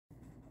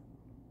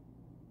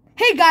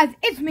Hey guys,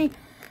 it's me,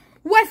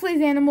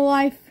 Wesley's Animal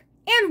Life,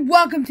 and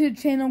welcome to the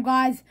channel,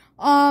 guys.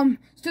 So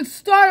to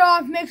start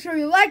off, make sure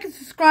you like and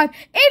subscribe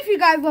if you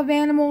guys love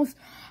animals.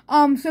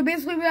 So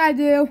basically what I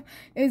do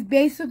is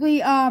basically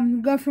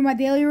go through my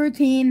daily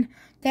routine,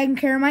 taking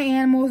care of my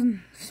animals,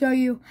 and show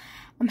you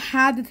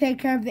how to take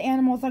care of the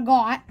animals I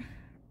got.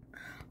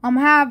 I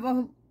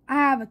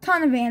have a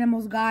ton of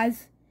animals,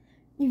 guys,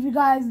 if you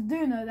guys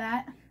do know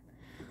that.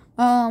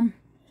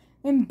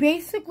 And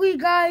basically,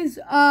 guys,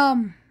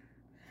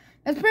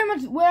 that's pretty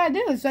much what I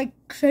do. It's like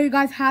show you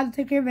guys how to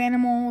take care of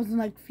animals and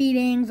like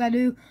feedings. I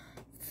do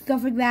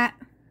stuff like that.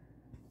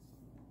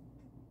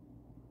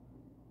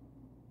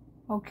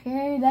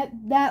 Okay,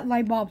 that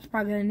light bulb's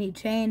probably gonna need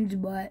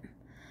change, but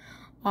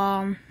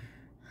that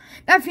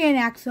fan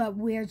acts up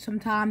weird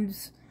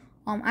sometimes.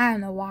 I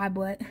don't know why,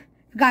 but if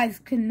you guys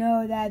can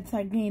know that it's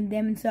like getting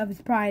dim and stuff,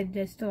 it's probably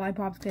just the light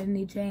bulb's gonna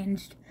need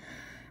changed.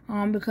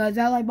 Because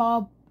that light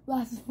bulb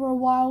lasted for a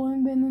while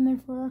and been in there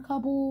for a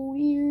couple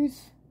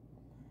years.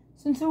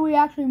 Since we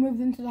actually moved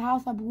into the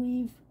house, I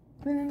believe.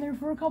 Been in there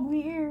for a couple of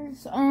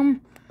years.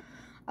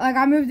 Like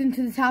I moved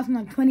into this house in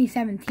like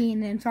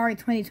 2017, and it's already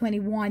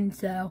 2021,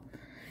 so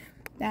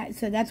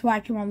that's why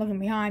I keep on looking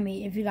behind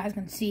me. If you guys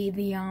can see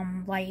the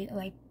light,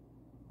 like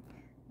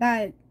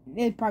that,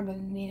 it's probably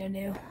gonna need a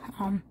new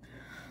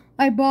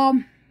light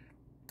bulb.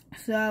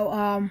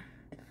 So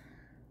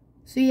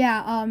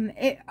yeah,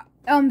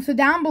 so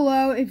down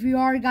below, if you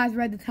already guys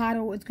read the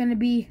title, it's gonna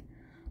be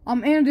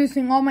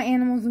introducing all my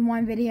animals in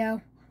one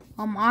video.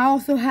 I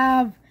also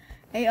have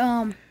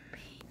a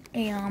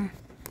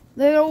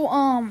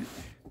little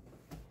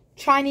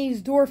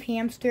Chinese dwarf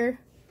hamster.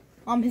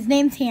 His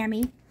name's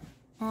Hammy.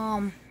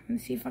 Let me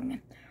see if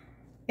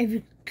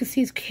you can see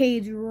his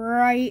cage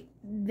right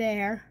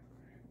there.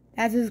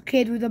 That's his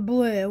cage with the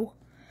blue.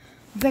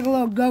 It's like a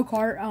little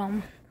go-kart.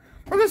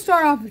 We're gonna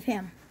start off with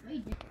him.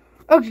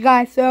 Okay,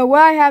 guys. So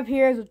what I have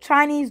here is a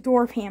Chinese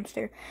dwarf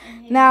hamster.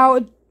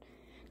 Now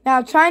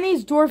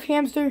Chinese dwarf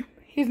hamster.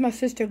 Here's my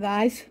sister,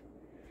 guys.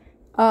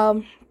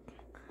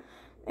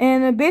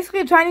 And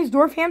basically a Chinese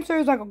dwarf hamster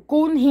is like a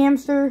golden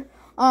hamster.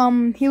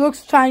 He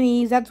looks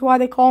Chinese. That's why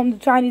they call him the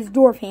Chinese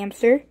dwarf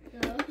hamster.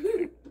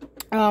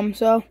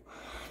 So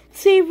let's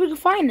see if we can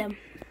find him.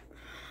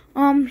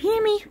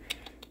 Hammy,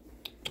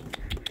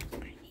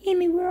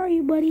 where are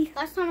you, buddy?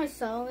 Last time I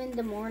saw him in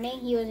the morning,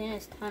 he was in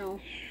his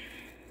tunnel.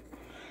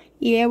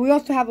 Yeah, we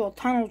also have little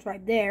tunnels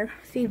right there.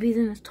 See if he's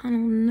in his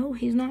tunnel. No,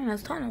 he's not in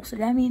his tunnel, so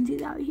that means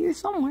he's out here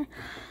somewhere.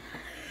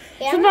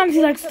 Yeah, sometimes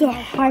he likes to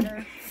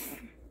hide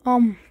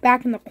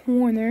back in the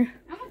corner.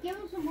 I'm gonna give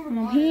him some more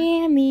water.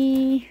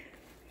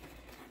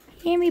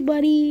 Hammy,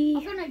 buddy.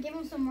 I'm gonna give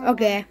him some more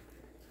okay.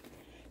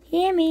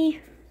 Water.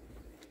 Hammy.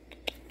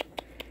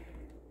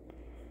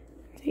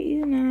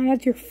 No,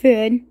 that's your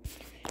food.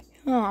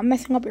 Oh, I'm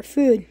messing up your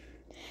food.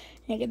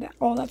 I get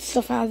all that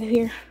stuff out of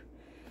here.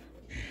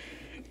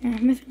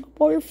 I'm messing up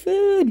all your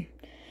food.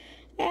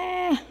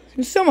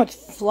 There's so much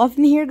fluff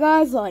in here,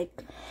 guys.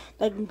 Like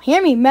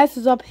Hammy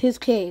messes up his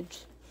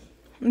cage.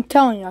 I'm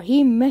telling you,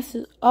 he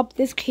messes up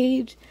this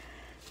cage.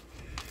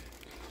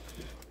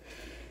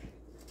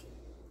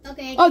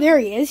 Okay. Oh, there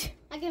he is.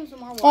 I give him some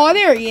more water. Oh,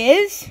 there he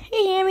is.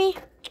 Hey, Hammy.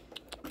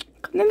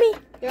 Come to me.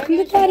 Come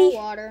to Daddy.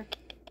 Water.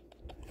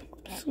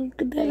 So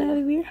get that out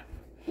of here.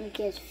 And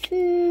get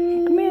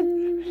food. Come here.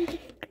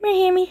 Come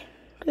here, Hammy.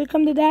 Could you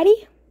come to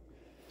Daddy?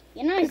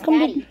 You're not his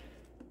daddy.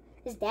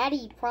 His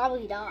daddy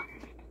probably died.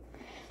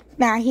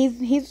 Nah, he's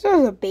just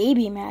a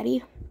baby,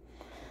 Maddie.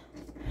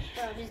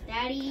 Bro, his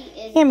daddy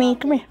is Hammy,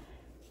 adopted. come here.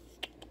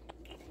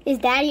 His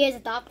daddy is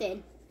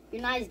adopted.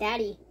 You're not his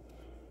daddy.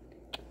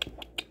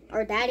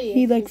 Or daddy is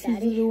He likes his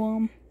his daddy.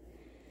 little,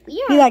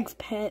 Yeah. he likes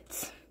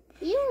pets.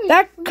 Yeah.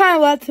 That kind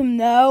of lets him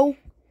know.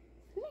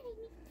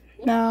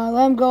 No,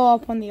 let him go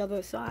up on the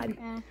other side.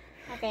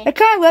 Okay. It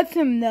kind of lets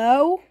him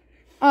know.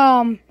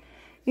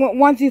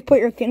 Once you put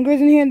your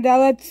fingers in here, that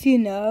lets you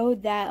know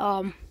that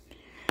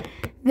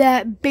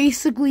that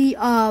basically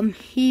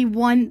he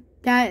want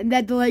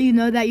that to let you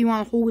know that you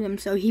want to hold him.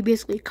 So he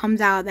basically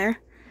comes out of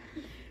there.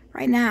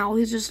 Right now,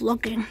 he's just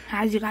looking,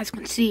 as you guys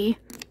can see.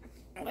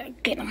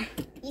 Get him.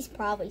 He's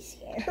probably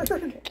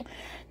scared.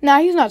 Nah,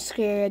 he's not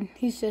scared.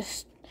 He's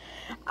just,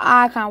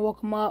 I kind of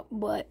woke him up,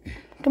 but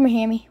come here,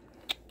 Hammy.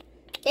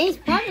 He's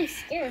probably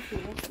scared if you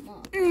woke him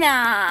up.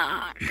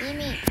 Nah.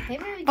 Maybe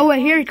Oh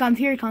wait, here he comes.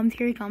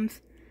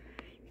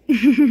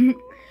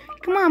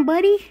 Come on,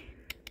 buddy.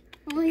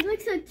 Oh, he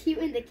looks so cute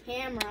in the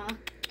camera.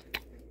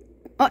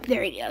 Oh,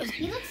 there he goes.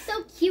 He looks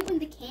so cute in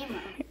the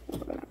camera.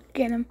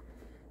 Get him.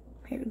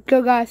 Here we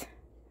go, guys.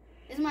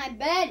 This is my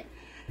bed.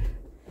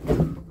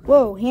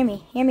 Whoa,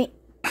 Hammy.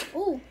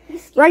 Oh,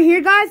 he's cute. Right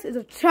here, guys, is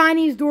a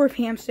Chinese dwarf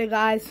hamster,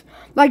 guys.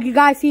 Like you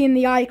guys see in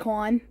the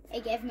icon.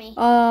 Hey, give me.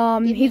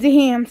 He's a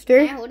hamster.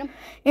 Can I hold him?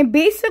 And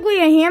basically,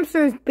 a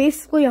hamster is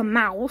basically a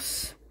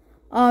mouse.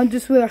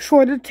 Just with a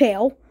shorter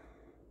tail.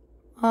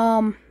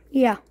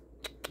 Yeah.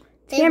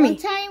 Hey, one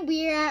time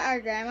we were at our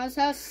grandma's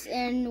house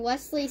and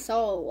Wesley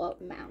saw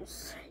a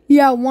mouse.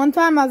 Yeah, one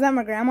time I was at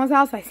my grandma's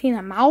house, I seen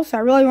a mouse. I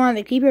really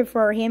wanted to keep it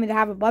for Hammy to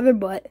have a brother,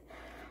 but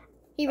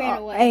he ran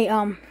away.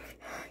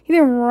 He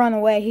didn't run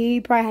away.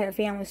 He probably had a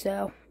family,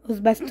 so it was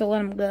best to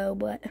let him go.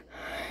 But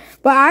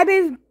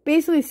I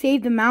basically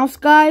saved the mouse,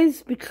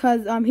 guys,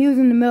 because he was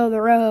in the middle of the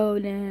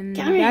road, and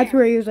that's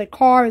where he was like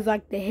cars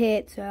like to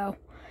hit. So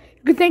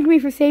you can thank me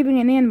for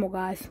saving an animal,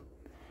 guys.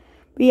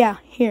 But yeah,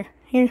 here.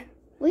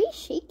 What are you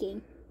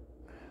shaking?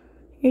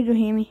 Here you go,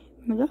 Hammy.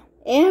 Here you go.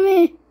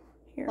 Hammy.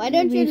 Here, why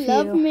don't you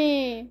love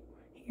me?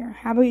 Here,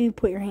 how about you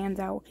put your hands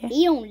out, okay?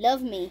 You don't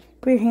love me.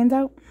 Put your hands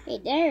out. Hey,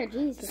 there,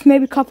 Jesus. Just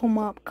maybe cuff him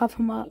up. Cuff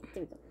him up.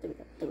 There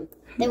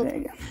we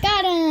go.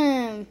 Got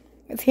him.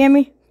 It's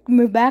Hammy.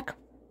 Move back.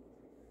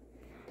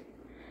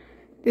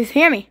 This is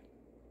Hammy.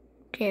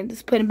 Okay,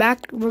 just put him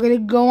back. We're going to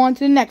go on to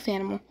the next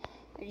animal.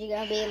 Are you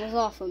going to be able to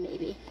offer,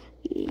 maybe?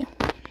 Yeah.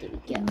 There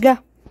we go. Go.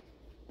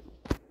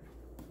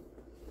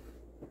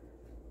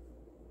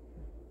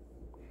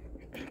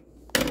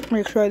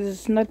 Make sure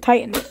this is not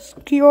tight and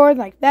secured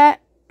like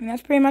that. And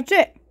that's pretty much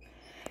it.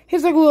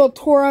 Here's like a little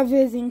tour of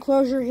his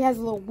enclosure. He has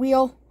a little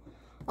wheel.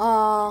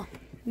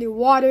 New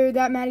water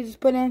that Maddie just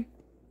put in.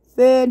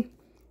 Food.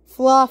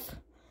 Fluff.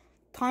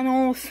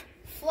 Tunnels.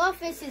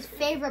 Fluff is his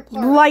favorite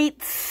part.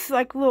 Lights.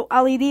 Like little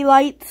LED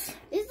lights.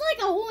 It's like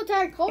a whole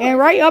entire car. And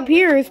right up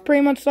here is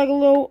pretty much like a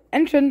little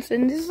entrance.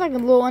 And this is like a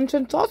little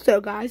entrance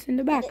also, guys, in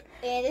the back.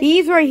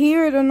 These right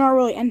here, they're not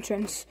really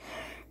entrance.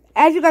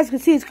 As you guys can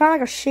see, it's kind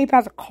of like a shape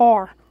as a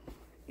car.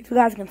 If you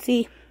guys can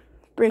see.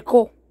 Pretty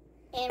cool.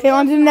 Okay,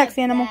 on to the next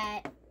animal.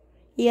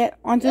 Yeah,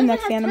 on to the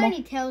next animal.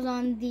 Tiny Tails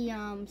on the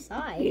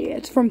side. Yeah,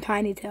 it's from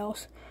Tiny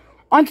Tails.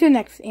 On to the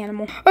next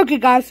animal. Okay,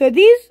 guys, so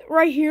these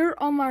right here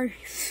are my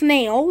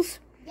snails.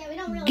 Yeah, we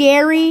don't really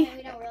Gary.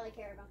 We don't really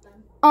care about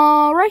them.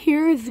 Right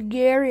here is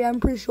Gary, I'm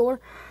pretty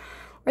sure.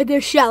 Right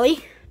there's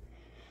Shelly.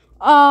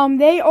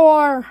 They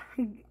are,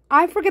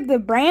 I forget the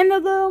brand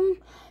of them.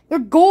 They're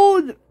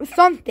gold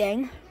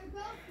something.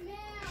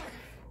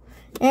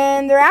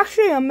 And they're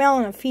actually a male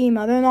and a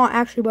female. They're not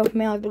actually both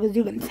males because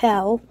you can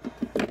tell.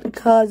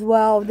 Because,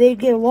 well, they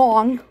get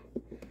along.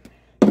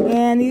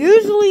 And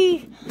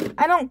usually,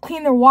 I don't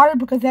clean their water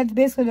because that's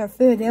basically their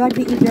food. They like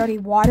to eat dirty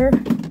water.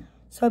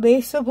 So,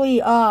 basically,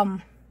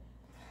 that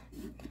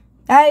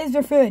is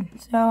their food.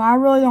 So, I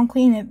really don't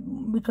clean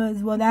it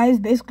because, well, that is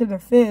basically their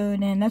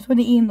food. And that's what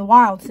they eat in the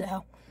wild,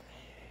 so.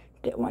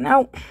 Get one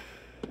out.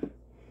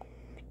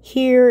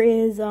 Here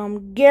is,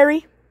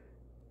 Gary.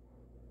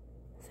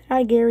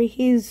 Hi, Gary.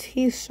 He's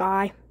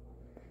shy.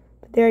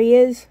 But there he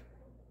is.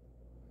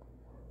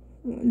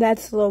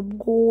 That's a little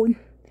gold.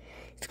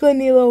 It's going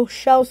to need a little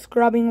shell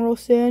scrubbing real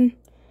soon.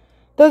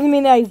 Doesn't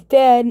mean that he's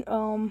dead.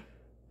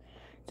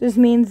 Just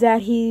means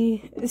that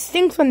it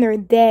stinks when they're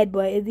dead,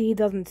 but he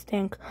doesn't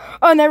stink.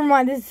 Oh, never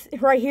mind. This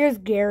right here is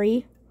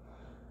Gary.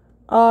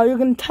 You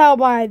can tell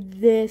by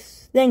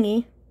this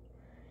thingy.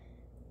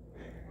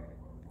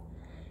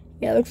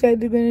 Yeah, it looks like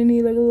they're going to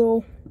need like a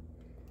little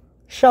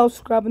shell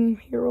scrubbing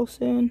here real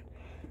soon.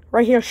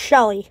 Right here,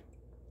 Shelly.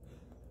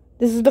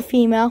 This is the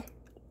female.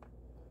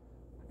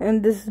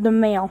 And this is the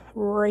male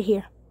right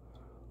here.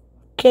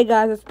 Okay,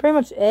 guys, that's pretty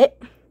much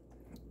it.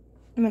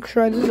 Make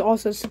sure this is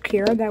also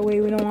secure. That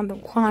way we don't want them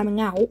climbing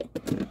out.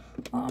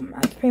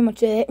 That's pretty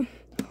much it.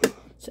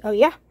 So,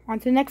 yeah, on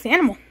to the next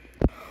animal.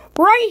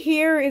 Right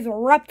here is a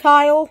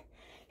reptile.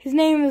 His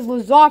name is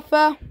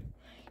Lizalfa.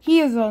 He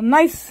is a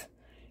nice,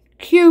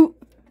 cute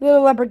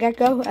little leopard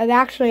gecko. And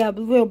actually a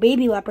little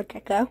baby leopard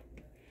gecko.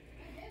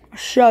 I'll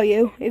show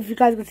you if you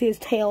guys can see his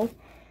tail.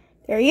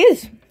 There he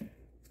is.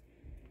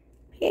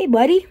 Hey,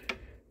 buddy.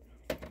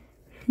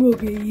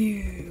 Look at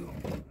you.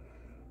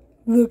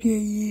 Look at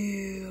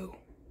you.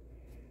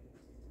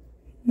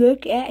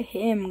 Look at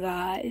him,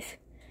 guys.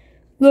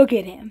 Look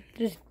at him.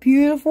 Just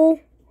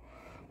beautiful.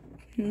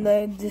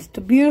 Just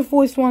the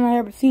beautifulest one I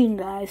ever seen,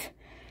 guys.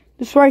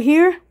 This right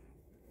here.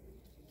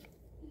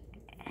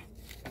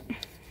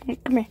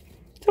 Come here.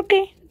 It's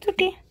okay. It's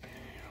okay.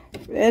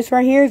 This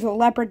right here is a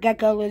leopard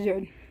gecko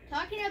lizard.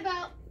 Talking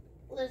about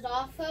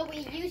Lizalfa,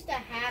 we used to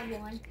have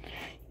one.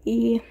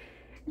 Yeah.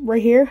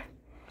 Right here.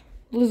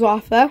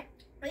 Lizalfa.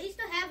 We used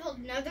to have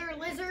another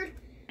lizard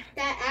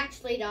that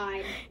actually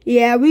died.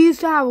 Yeah, we used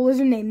to have a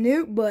lizard named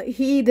Newt, but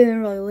he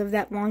didn't really live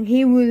that long.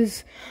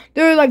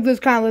 There were like those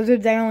kind of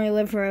lizards that only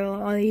live for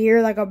a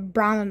year, like a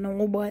brown and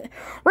noble. But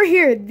right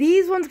here,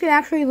 these ones can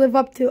actually live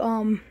up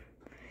to,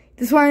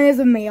 this one is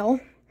a male.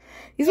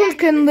 These ones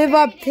can live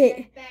up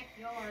to,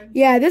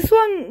 yeah, this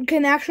one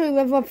can actually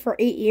live up for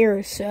 8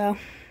 years, so,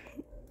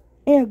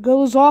 yeah,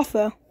 goes off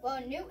though. Well,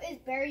 Newt is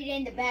buried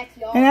in the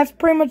backyard. And that's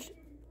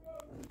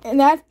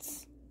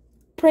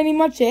pretty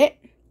much it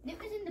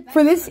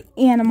for this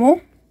animal.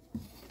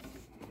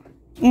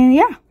 And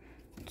yeah,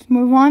 let's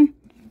move on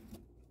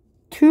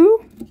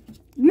to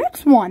the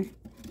next one.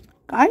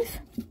 Guys,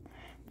 if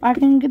I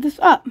can get this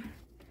up.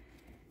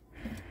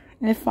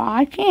 If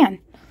I can.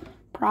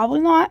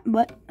 Probably not,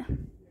 but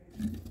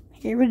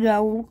here we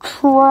go. We'll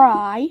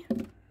try.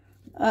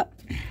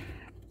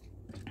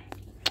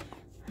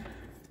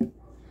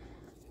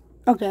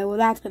 Okay, well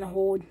that's gonna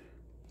hold.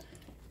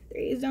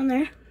 There he is down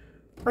there.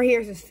 Right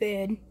here's his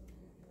food.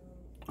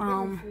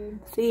 So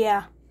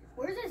yeah.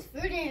 Where's his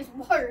food and his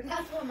water?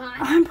 That's what mine.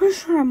 I'm pretty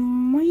sure I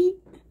might.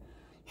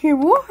 Here,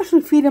 we'll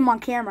actually feed him on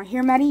camera.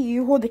 Here, Maddie,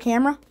 you hold the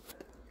camera.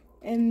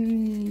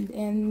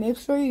 And make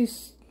sure you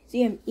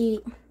see him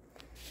eat.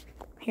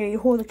 Here, you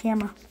hold the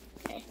camera.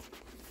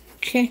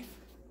 Okay.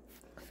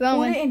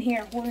 Hold it in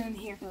here. Hold it in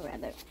here. Or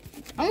rather,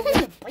 I don't think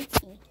he'll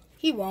bite me.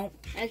 He won't.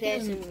 Okay,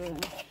 so Here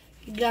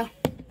you go.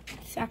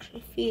 Let's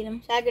actually feed him.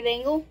 is that a good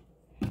angle?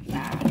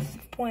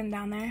 Point him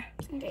down there.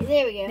 Okay,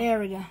 there we go. There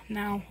we go.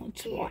 Now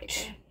let's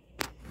watch.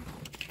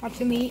 Watch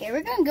him eat. Okay,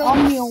 we're gonna go a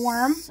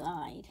mealworm.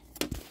 Side.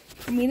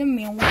 Eat a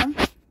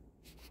mealworm.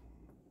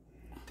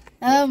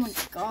 Oh my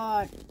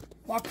god.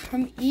 Watch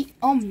him eat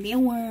a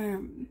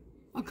mealworm.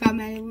 Okay,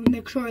 man.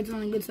 Make sure it's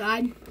on the good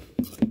side.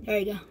 There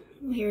you go.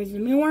 Here's the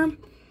mealworm.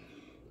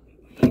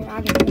 Here,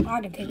 I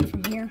can take it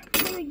from here.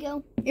 There we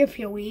go. If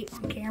he'll eat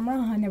on camera,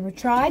 I never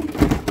tried.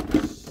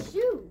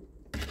 Shoot.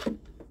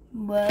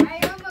 But I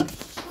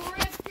almost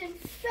tripped and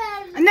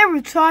fell. I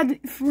never tried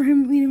for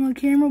him eating on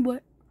camera,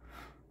 but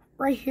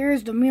right here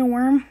is the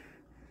mealworm.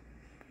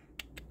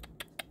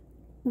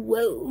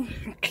 Whoa.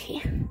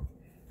 Okay.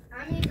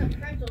 I need some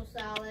pretzel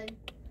salad.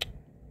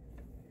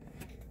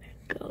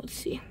 Go, let's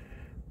see.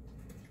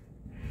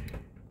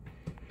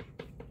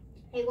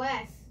 Hey,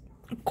 Wes.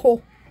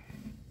 Cool.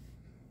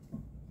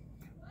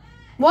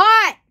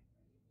 What?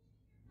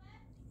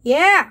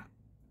 Yeah.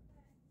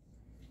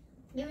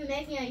 You've been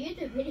making a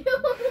YouTube video.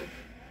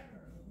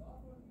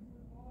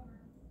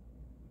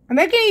 I'm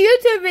making a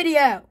YouTube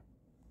video.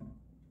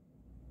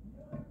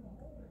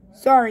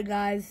 Sorry,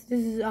 guys.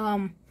 This is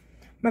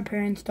my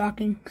parents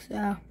talking.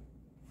 So,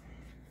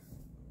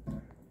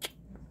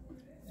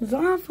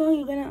 Zafa,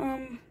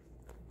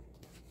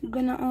 you're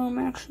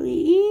gonna actually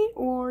eat,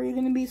 or you're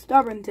gonna be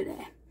stubborn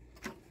today?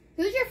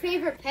 Who's your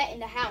favorite pet in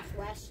the house,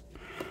 Wes?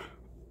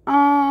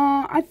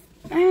 I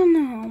don't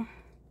know.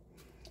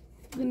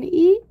 You're gonna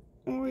eat,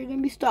 or you're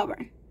gonna be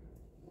stubborn.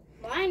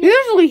 Mine.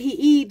 Usually he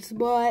eats,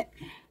 but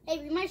Hey,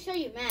 we might show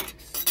you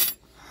Max.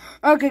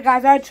 okay,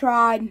 guys, I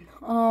tried.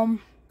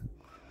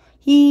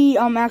 He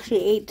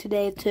actually ate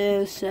today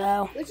too,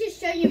 so We'll just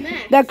show you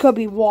Max. that could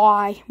be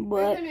why.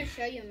 We're But gonna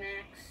show you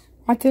Max.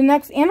 on to the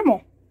next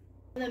animal.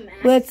 The Max.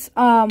 Let's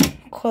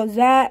close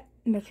that,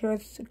 make sure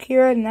it's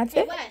secure, and that's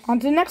Hey, it. Wes. On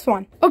to the next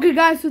one. Okay,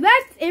 guys, so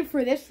that's it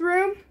for this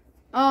room.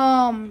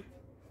 Going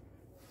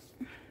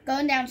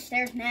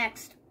downstairs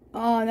next.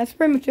 That's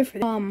pretty much it for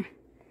this.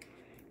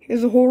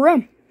 Here's the whole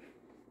room.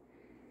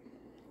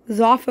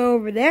 Zoffa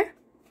over there.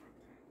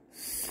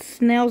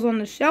 Snails on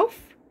the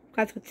shelf.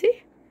 Guys can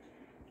see.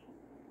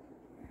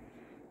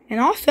 And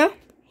also,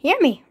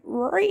 Hammy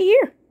right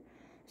here.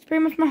 It's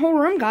pretty much my whole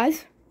room,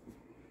 guys.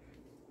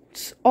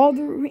 It's all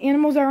the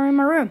animals that are in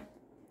my room.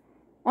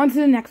 On to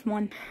the next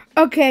one.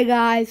 Okay,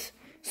 guys.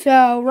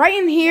 So right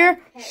in here,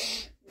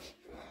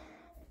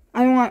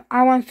 I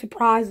want to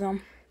surprise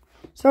them.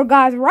 So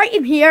guys, right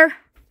in here,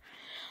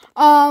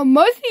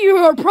 most of you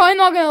are probably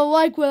not gonna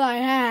like what I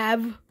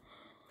have.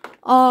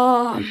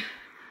 I'm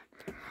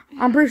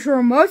pretty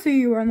sure most of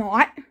you are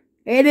not.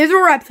 It is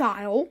a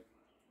reptile.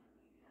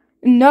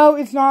 No,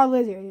 it's not a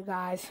lizard, you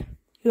guys.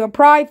 You'll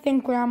probably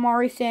think what I'm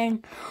already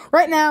saying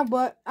right now,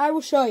 but I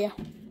will show you.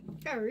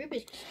 Oh,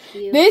 Rubik's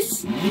Cube.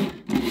 This,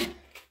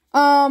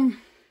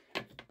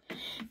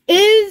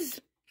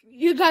 is,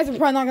 you guys are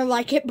probably not gonna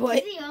like it,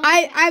 but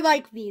I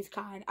like these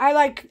kind. I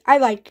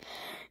like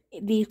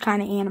these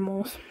kind of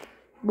animals.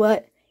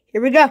 But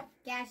here we go.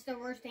 Yeah, it's the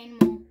worst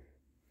animal.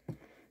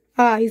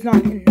 He's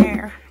not in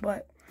there,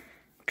 but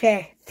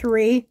okay.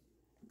 3,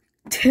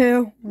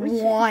 2,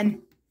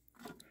 1.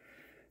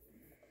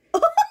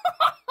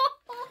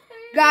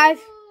 Guys,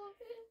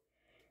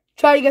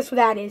 try to guess what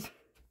that is.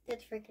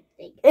 That's freaking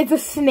big. It's a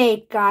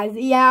snake, guys.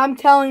 Yeah, I'm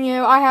telling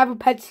you, I have a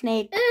pet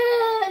snake. No,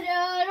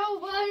 I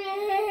don't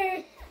want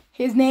it.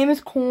 His name is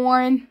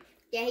Corn.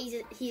 Yeah, he's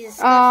a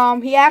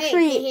He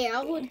actually Hey,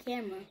 I'll hold the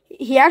camera.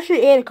 he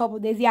actually ate a couple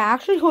of days. Yeah,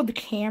 actually hold the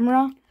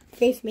camera.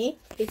 Face me.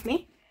 Face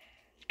me.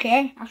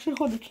 Okay, actually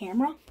hold the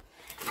camera.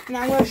 And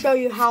I'm going to show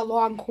you how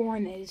long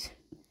Corn is.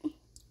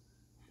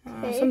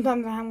 Okay.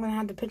 Sometimes I'm going to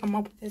have to pick him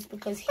up with this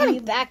because Let me he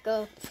back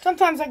up.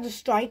 sometimes like to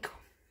strike,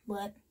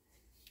 but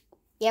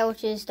Yeah,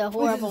 which is the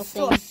horrible this is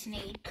still thing. a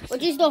snake.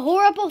 Which is the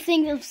horrible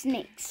thing of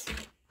snakes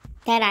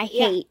that I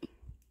hate.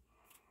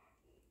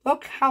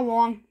 Look how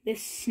long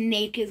this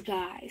snake is,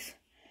 guys.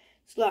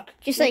 So look,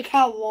 Just look like-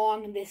 how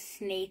long this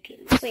snake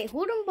is. Wait,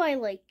 hold on by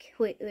like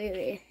wait.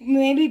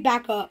 Maybe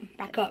back up,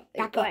 back up,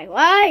 back up.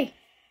 Why?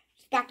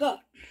 Just back up.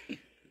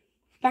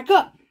 Back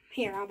up.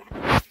 Here, I'll back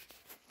up.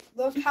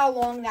 Look how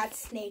long that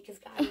snake is,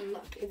 guys.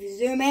 Look, if you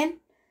zoom in,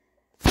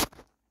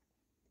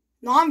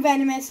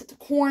 non-venomous, it's a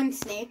corn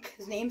snake.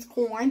 His name's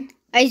Corn.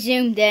 I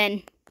zoomed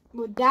in.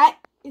 But that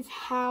is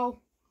how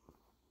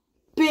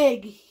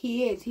big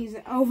he is. He's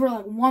over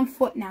like 1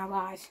 foot now,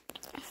 guys.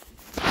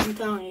 I'm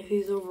telling you,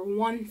 he's over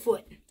 1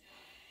 foot.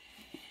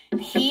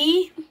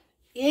 He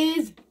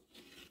is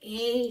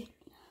a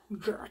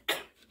jerk.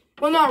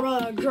 Well, not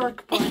really a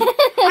jerk, but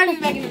I'm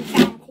just making him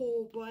sound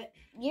cool, but...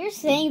 You're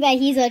saying that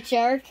he's a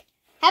jerk?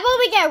 How about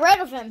we get rid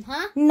of him,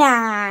 huh?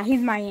 Nah,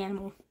 he's my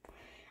animal.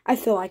 I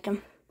still like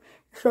him.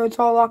 So it's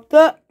all locked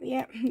up.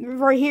 Yeah,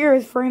 right here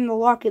is for him to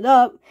lock it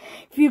up.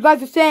 If you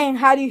guys are saying,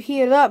 how do you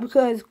heat it up?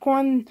 Because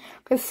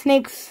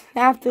snakes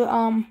have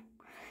to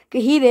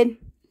get heated.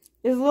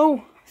 There's a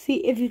little, see,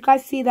 if you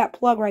guys see that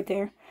plug right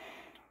there.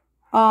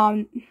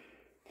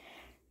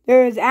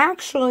 There is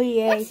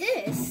actually a What's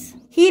this?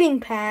 heating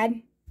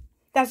pad.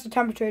 That's the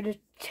temperature to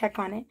check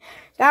on it.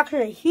 It's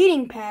actually a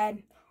heating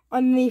pad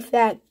underneath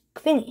that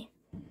thingy.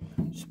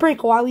 It's pretty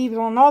cool. I leave it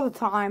on all the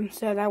time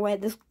so that way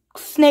this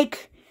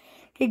snake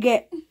can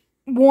get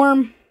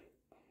warm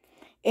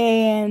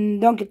and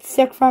don't get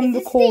sick from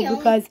the cold,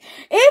 because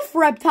if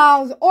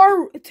reptiles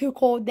are too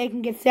cold, they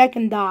can get sick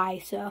and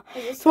die. So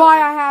that's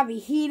why I have a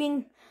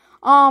heating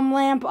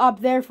lamp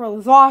up there for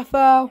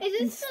Lizardo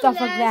and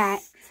stuff like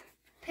that.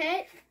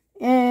 Pet?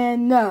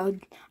 And no,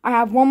 I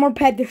have one more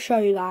pet to show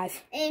you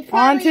guys.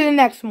 On to the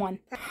next one.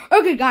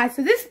 Okay, guys,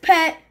 so this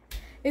pet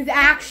is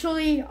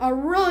actually a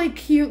really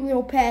cute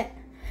little pet.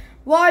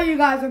 A lot of you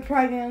guys are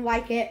probably gonna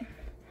like it.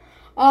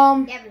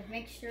 Yeah, but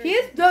make sure. He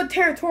is the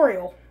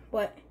territorial,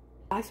 but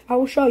guys, I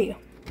will show you.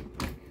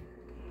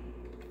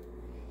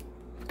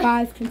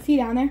 Guys can see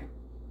down there.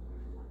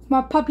 It's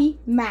my puppy,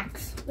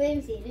 Max. Let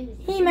me see.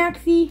 Hey,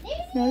 Maxie.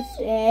 No,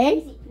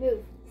 stay.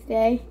 Move.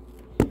 Stay.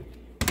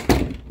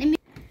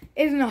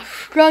 Is an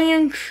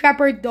Australian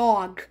Shepherd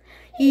dog.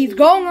 He's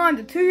going on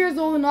to 2 years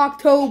old on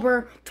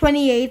October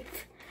 28th.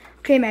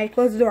 Okay, Maddie,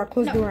 close the door.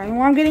 Close the door. I don't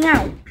want him getting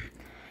out.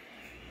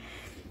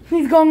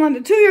 He's going on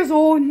to 2 years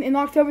old in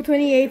October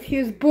 28th. He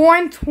was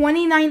born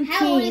 2019.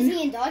 How old is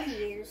he in doggy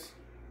years?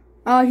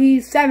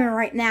 He's 7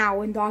 right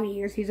now in doggy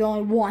years. He's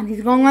only 1.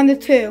 He's going on to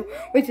 2.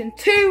 Which in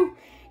 2,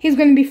 he's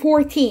going to be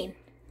 14.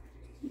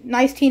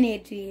 Nice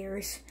teenage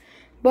years.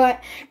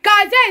 But,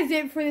 guys, that is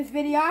it for this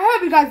video. I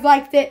hope you guys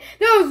liked it.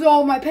 Those are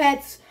all my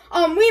pets.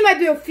 We might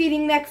do a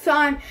feeding next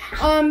time.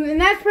 And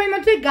that's pretty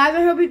much it, guys.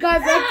 I hope you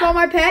guys liked all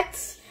my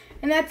pets.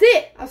 And that's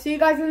it. I'll see you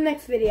guys in the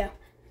next video.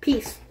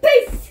 Peace.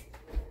 Peace.